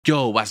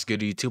Yo, what's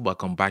good, YouTube?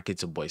 Welcome back.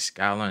 It's your boy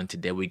Schuyler, and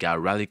today we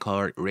got rally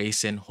car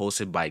racing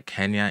hosted by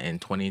Kenya in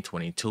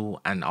 2022,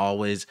 and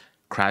always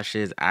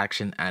crashes,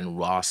 action, and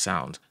raw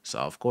sounds. So,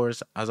 of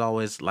course, as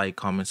always, like,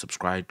 comment,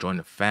 subscribe, join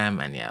the fam,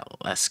 and yeah,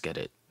 let's get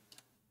it.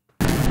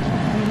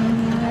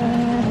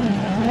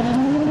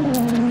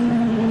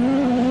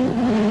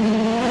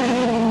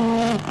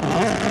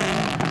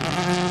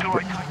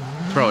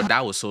 Bro,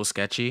 that was so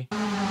sketchy.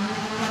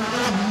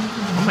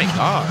 Oh my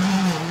god.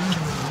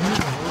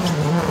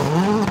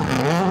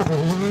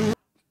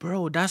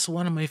 Bro, that's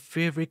one of my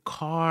favorite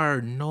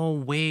car. No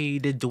way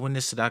they're doing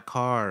this to that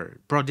car.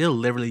 Bro, they're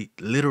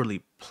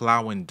literally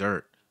plowing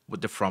dirt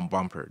with the front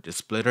bumper. The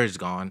splitter is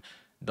gone.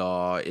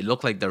 It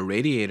looked like the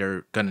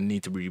radiator gonna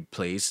need to be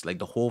replaced. Like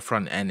the whole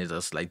front end is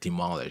just like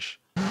demolished.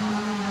 Damn.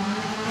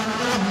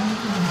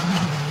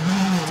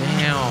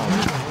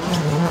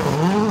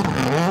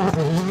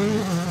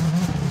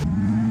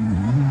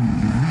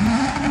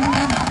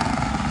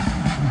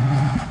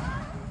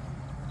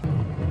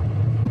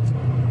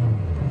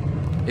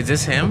 Is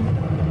this him?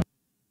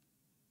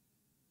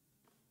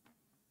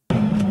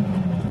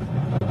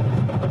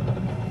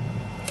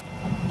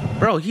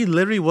 Bro, he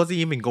literally wasn't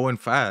even going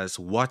fast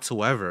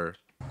whatsoever.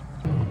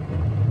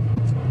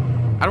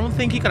 I don't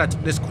think he could have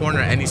took this corner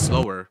any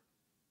slower.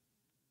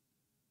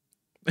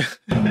 What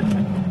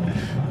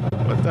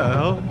the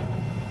hell?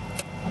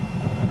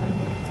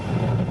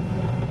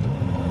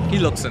 He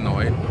looks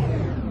annoyed.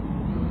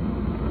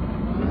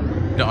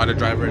 The other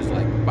driver is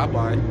like,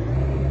 bye-bye.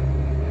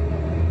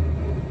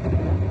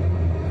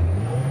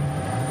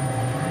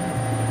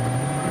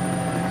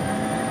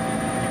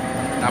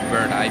 That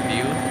bird eye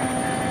view.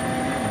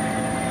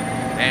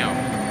 Damn,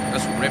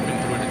 that's ripping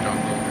through the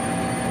jungle.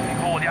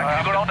 Good, yeah,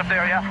 you go round up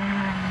there, yeah?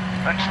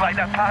 And slide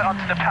that pad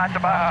onto the pad,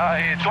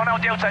 it's one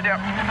out the outside there.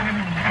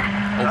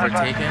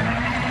 Overtaken.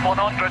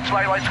 100,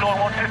 slide right, slow,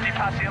 150,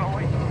 pass the other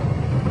way.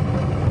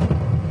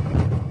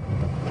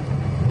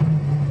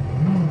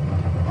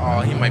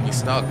 Oh, he might be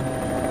stuck.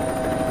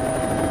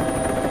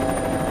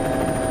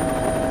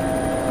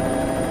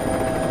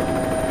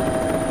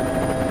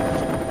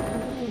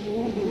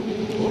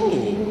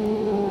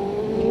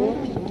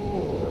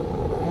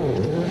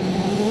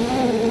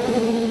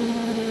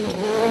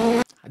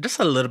 Just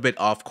a little bit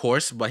off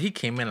course, but he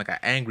came in like an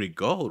angry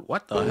goat.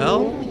 What the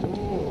hell?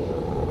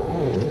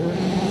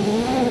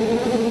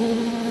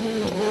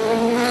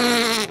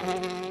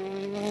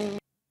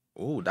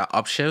 Ooh, that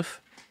upshift.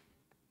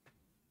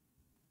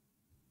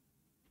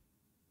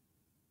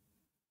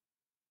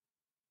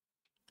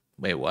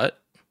 Wait, what?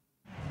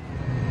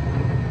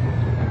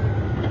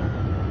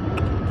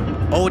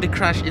 Oh, they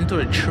crashed into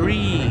a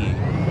tree.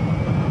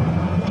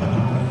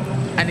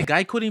 And the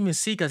guy couldn't even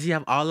see because he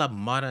have all that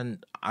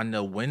mud on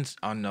the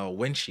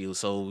windshield.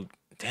 So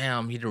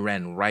damn, he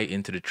ran right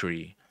into the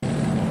tree.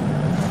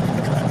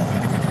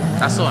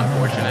 That's so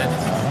unfortunate.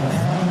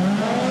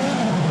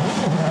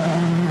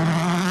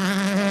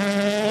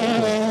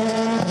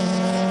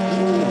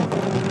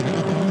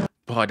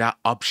 Bro, that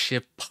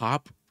upshift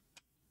pop.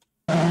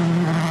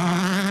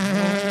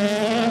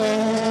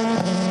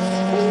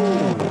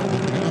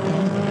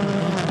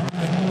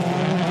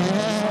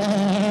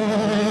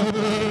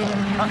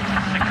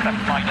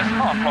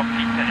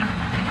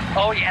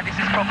 Oh yeah, this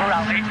is proper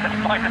rally. It's the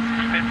finest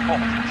speed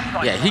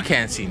force. Yeah, he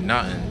can't see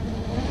nothing.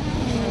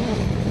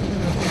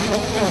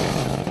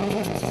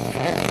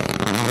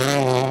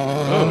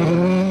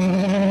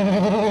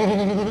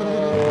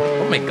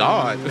 Oh my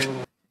god.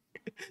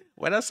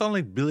 Why that sound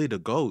like Billy the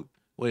Goat?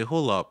 Wait,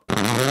 hold up.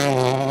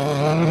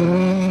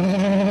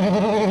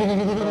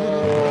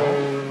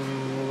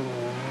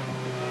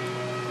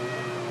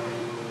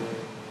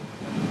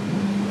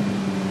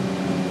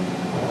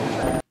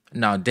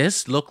 Now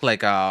this looked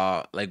like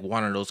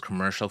one of those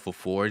commercial for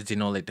Fords, you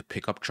know, like the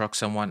pickup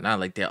trucks and whatnot,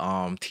 like the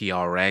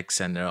TRX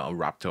and the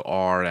Raptor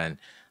R and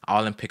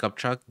all in pickup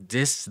truck.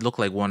 This looked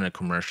like one of the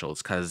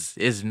commercials because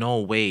there's no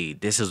way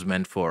this is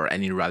meant for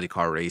any rally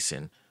car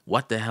racing.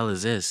 What the hell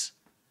is this?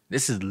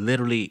 This is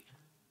literally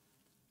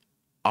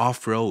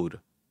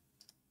off-road.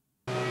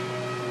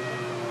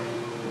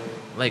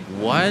 Like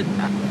what?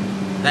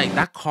 Like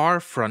that car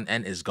front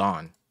end is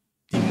gone,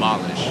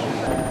 demolished.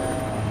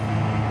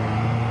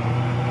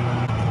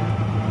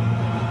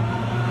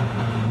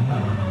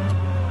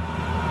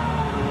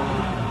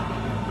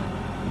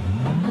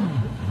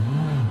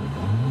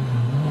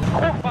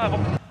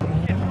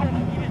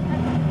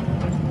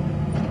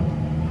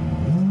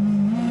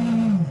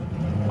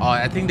 Oh,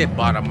 I think they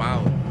bought him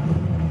out.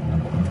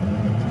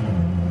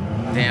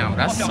 Damn,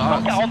 that sucks.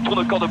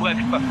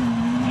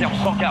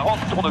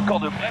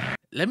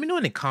 Let me know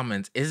in the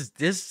comments, is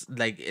this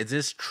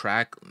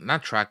track,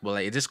 not track, but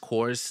like, is this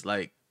course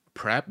like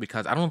prep?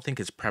 Because I don't think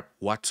it's prep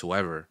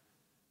whatsoever.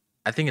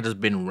 I think it has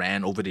been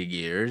ran over the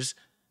years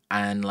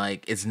and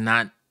like it's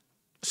not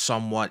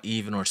somewhat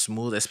even or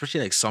smooth,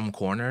 especially like some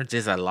corners.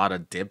 There's a lot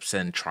of dips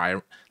and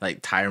tire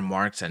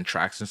marks and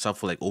tracks and stuff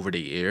for like over the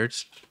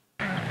years.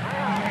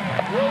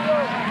 Ooh.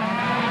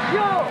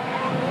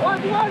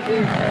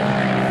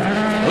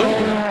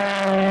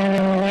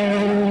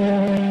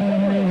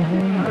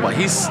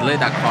 he slid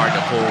that car the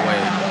whole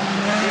way.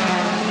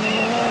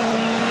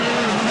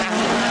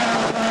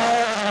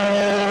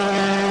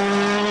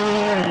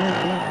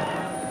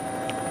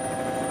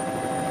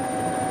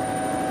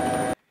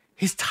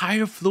 His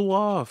tire flew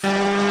off.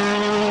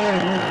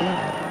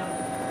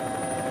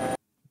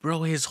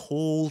 Bro, his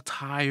whole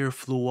tire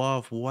flew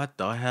off. What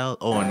the hell?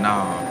 Oh,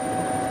 nah.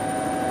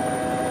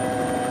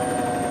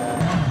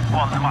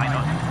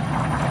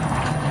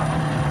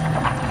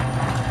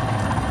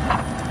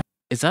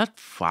 Is that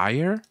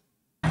fire?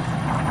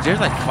 There's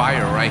like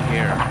fire right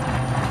here.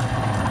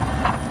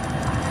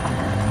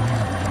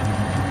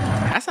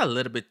 That's a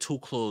little bit too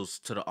close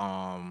to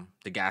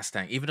the gas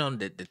tank. Even though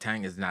the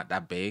tank is not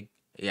that big.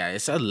 Yeah,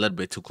 it's a little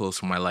bit too close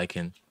for my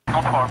liking.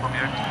 Not far from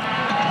here.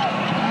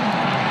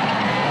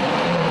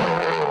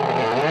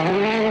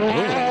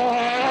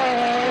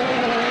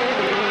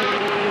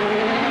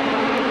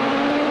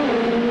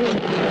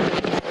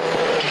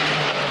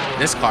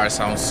 This car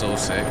sounds so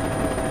sick.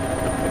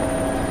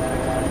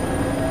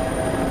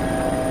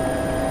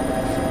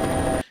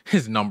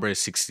 His number is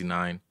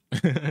 69. Oh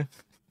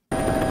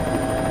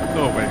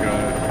my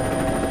god.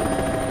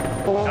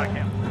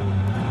 Okay.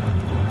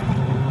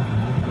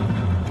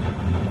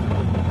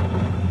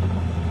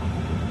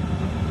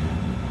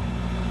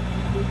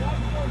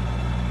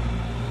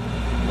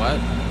 What?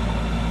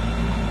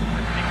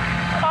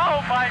 Oh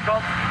my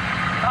god.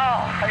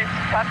 Oh, it's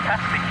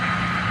fantastic.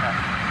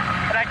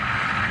 And I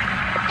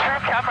turn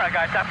camera,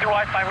 guys. I have to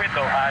wipe my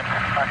window.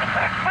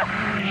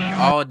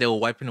 Oh, they were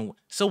wiping.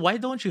 So why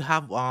don't you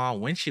have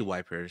windshield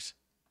wipers?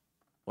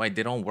 Why,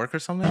 they don't work or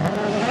something?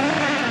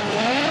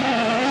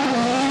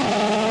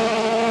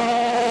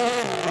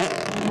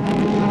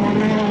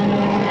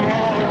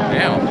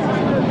 Damn.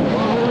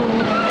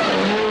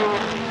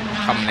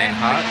 Coming in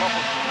hot.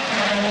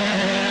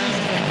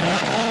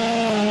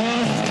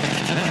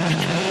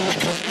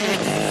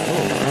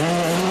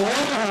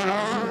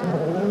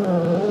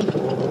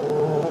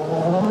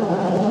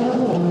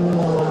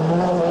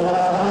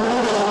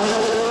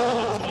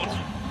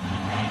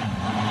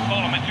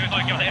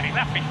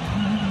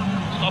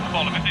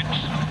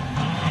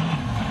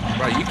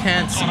 Bro, you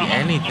can't see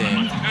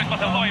anything.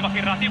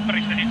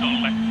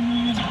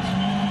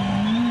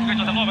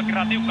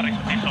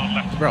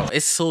 Bro,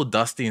 it's so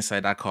dusty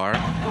inside that car.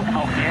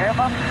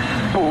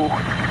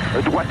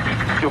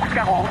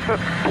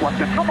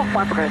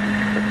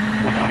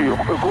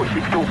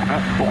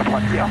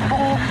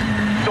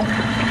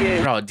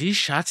 Bro, these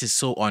shots is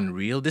so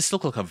unreal. This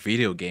looks like a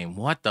video game.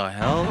 What the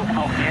hell?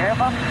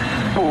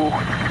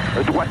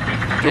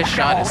 This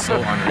shot is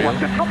so unreal.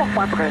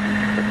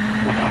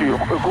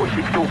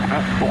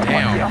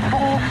 Damn.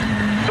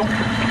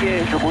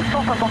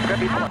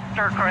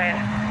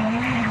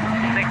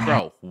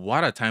 Bro,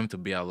 what a time to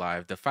be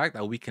alive. The fact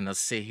that we cannot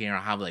sit here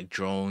and have like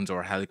drones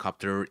or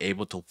helicopter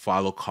able to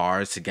follow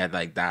cars to get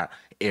like that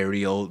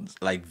aerial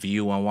like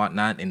view and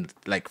whatnot in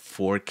like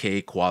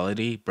 4K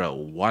quality. Bro,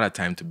 what a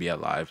time to be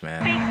alive,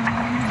 man.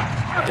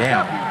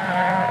 Damn.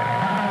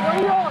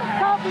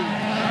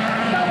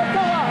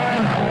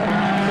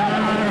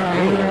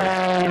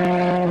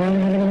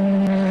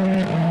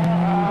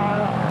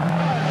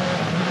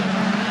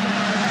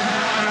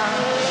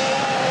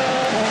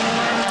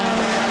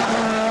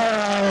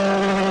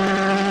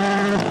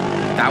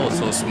 That was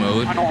so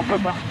smooth.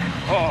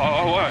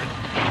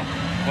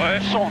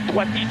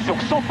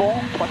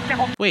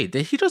 Wait,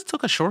 did he just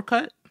took a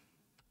shortcut?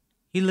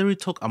 He literally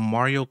took a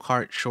Mario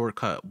Kart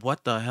shortcut.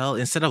 What the hell?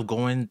 Instead of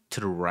going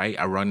to the right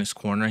around this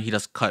corner, he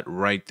just cut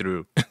right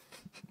through.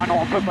 Three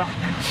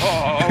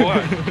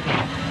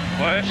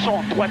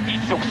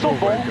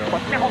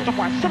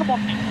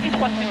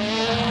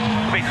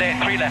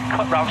left,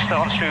 cut round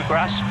stone through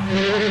grass.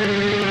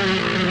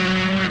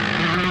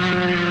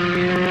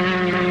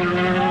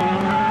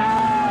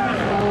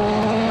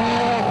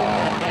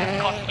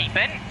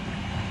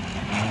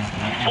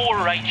 Four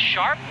right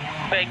sharp,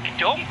 big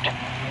don't.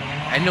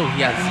 I know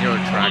he has zero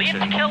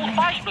traction. Late kill,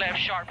 five left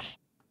sharp.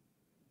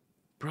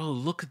 Bro,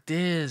 look at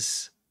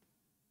this.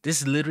 This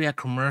is literally a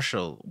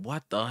commercial.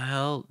 What the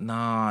hell?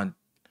 Nah.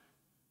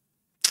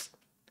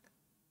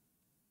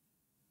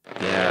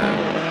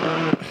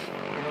 Yeah.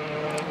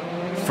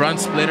 Front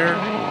splitter,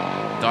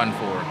 done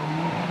for.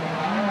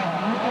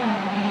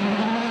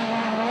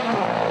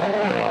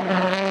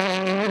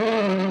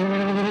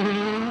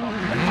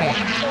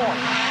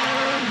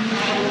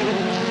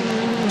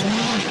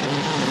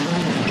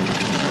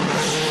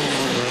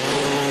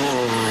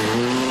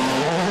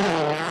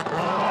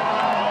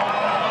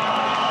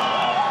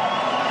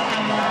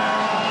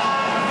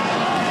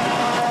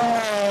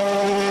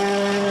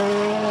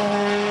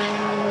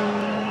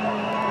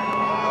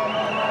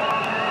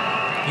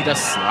 He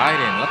just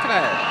sliding. Look at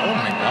that. Oh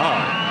my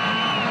god.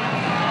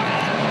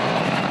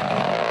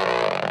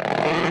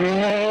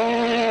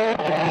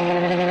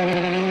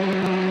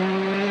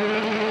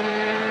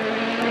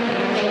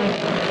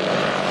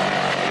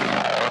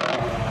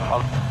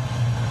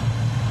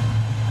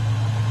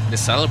 They're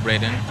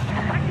celebrating.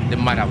 They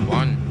might have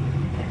won.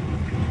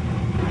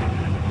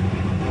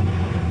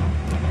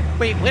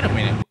 Wait a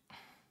minute.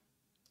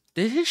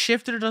 Did his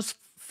shifter just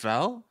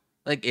fell?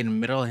 Like in the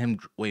middle of him?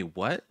 Wait,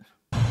 what?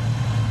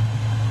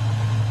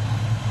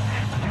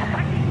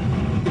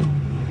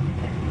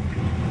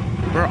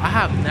 Bro, I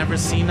have never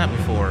seen that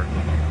before.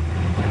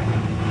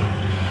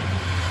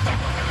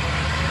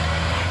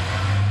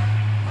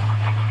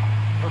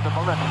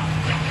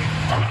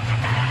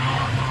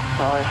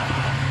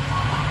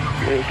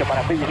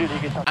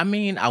 I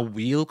mean, a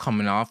wheel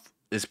coming off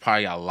is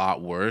probably a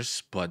lot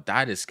worse, but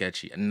that is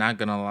sketchy. I'm not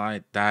gonna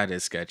lie, that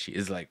is sketchy.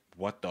 It's like,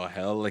 what the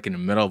hell? Like in the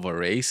middle of a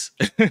race?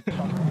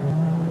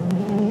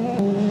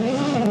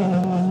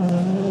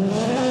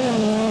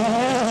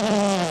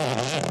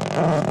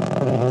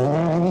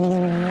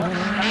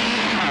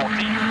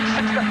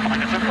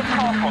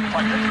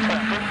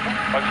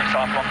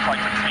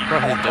 Bro,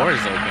 his door is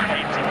open.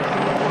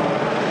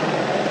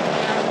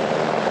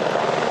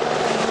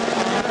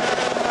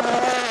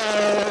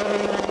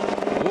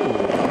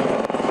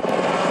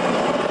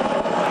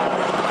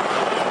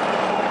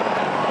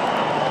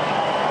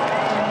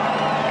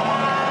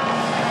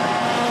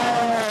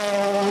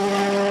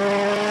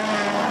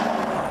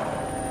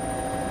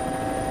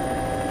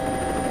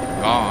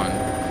 Gone.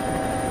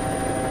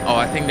 Oh,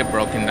 I think they're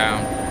broken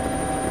down.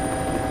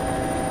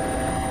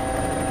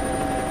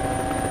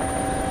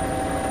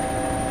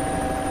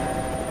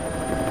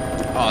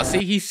 Oh,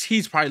 see,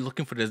 he's probably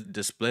looking for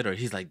the splitter.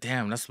 He's like,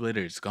 damn, that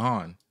splitter is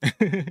gone.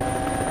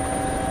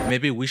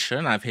 Maybe we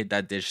shouldn't have hit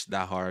that dish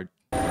that hard.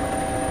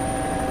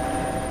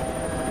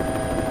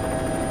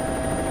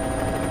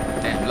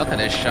 Damn, look at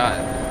this shot.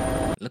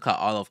 Look at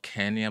all of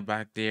Kenya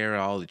back there,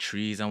 all the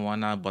trees and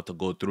whatnot, about to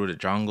go through the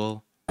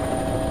jungle.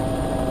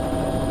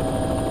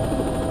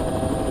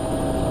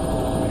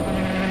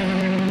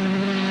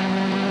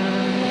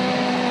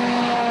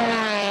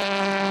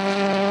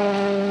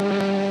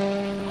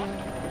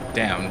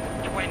 Damn.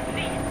 20,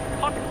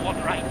 hot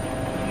one right.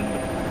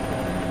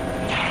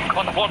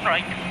 On one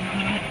right.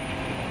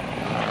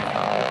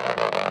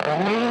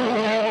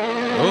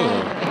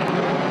 Oh.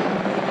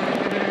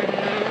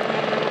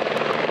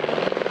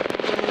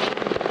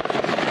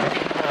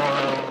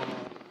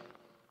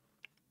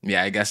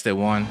 Yeah, I guess they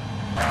won.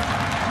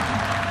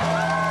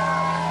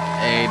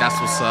 Hey, that's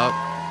what's up.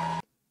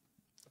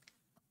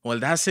 Well,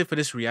 that's it for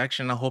this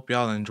reaction. I hope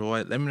y'all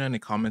enjoyed. Let me know in the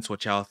comments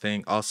what y'all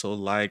think. Also,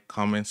 like,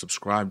 comment,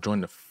 subscribe, join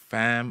the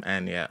fam,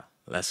 and yeah,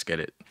 let's get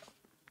it.